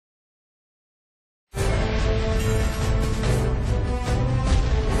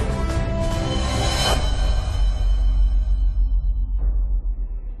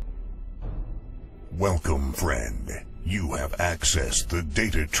friend. You have accessed the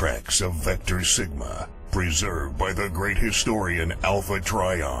data tracks of Vector Sigma, preserved by the great historian Alpha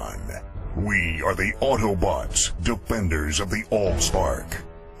Trion. We are the Autobots, defenders of the Allspark.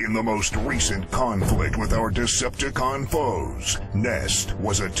 In the most recent conflict with our Decepticon foes, Nest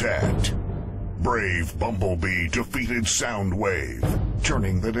was attacked. Brave Bumblebee defeated Soundwave,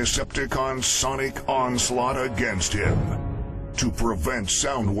 turning the Decepticon sonic onslaught against him. To prevent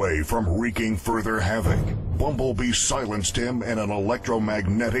Soundwave from wreaking further havoc, Bumblebee silenced him in an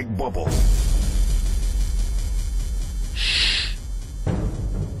electromagnetic bubble.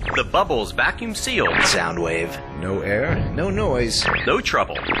 The bubble's vacuum sealed. Soundwave. No air, no noise. No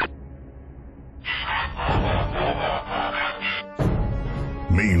trouble.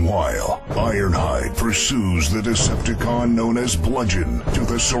 Meanwhile, Ironhide pursues the Decepticon known as Bludgeon to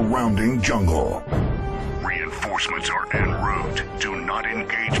the surrounding jungle. Reinforcements are en route. Do not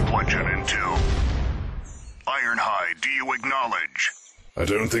engage Bludgeon until... Ironhide, do you acknowledge? I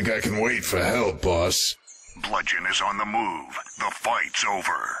don't think I can wait for help, boss. Bludgeon is on the move. The fight's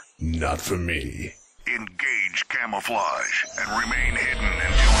over. Not for me. Engage camouflage and remain hidden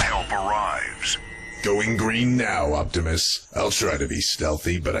until help arrives. Going green now, Optimus. I'll try to be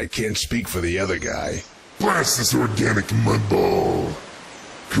stealthy, but I can't speak for the other guy. Blast this organic mudball.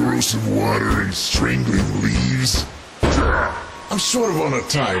 Corrosive water and strangling leaves. I'm sort of on a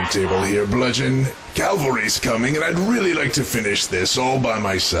timetable here, Bludgeon. Cavalry's coming, and I'd really like to finish this all by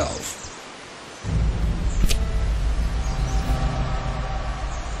myself.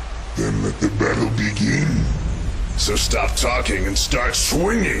 Then let the battle begin. So stop talking and start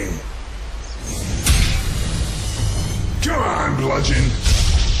swinging. Come on, Bludgeon.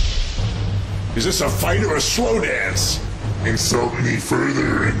 Is this a fight or a slow dance? Insult me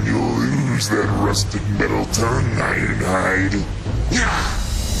further and you'll lose that rusted metal tongue, Ironhide. Yeah!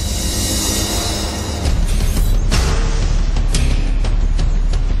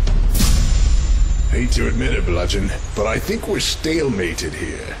 Hate to admit it, Bludgeon, but I think we're stalemated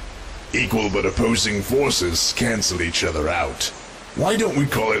here. Equal but opposing forces cancel each other out. Why don't we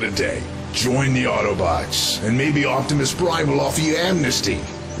call it a day? Join the Autobots, and maybe Optimus Prime will offer you amnesty.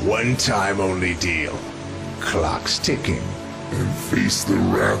 One-time only deal. Clock's ticking. And face the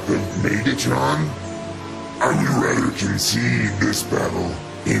wrath of Megatron? I would rather concede this battle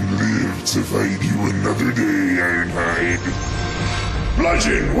and live to fight you another day, Ironhide.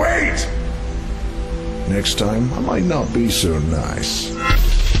 Bludgeon, wait! Next time, I might not be so nice.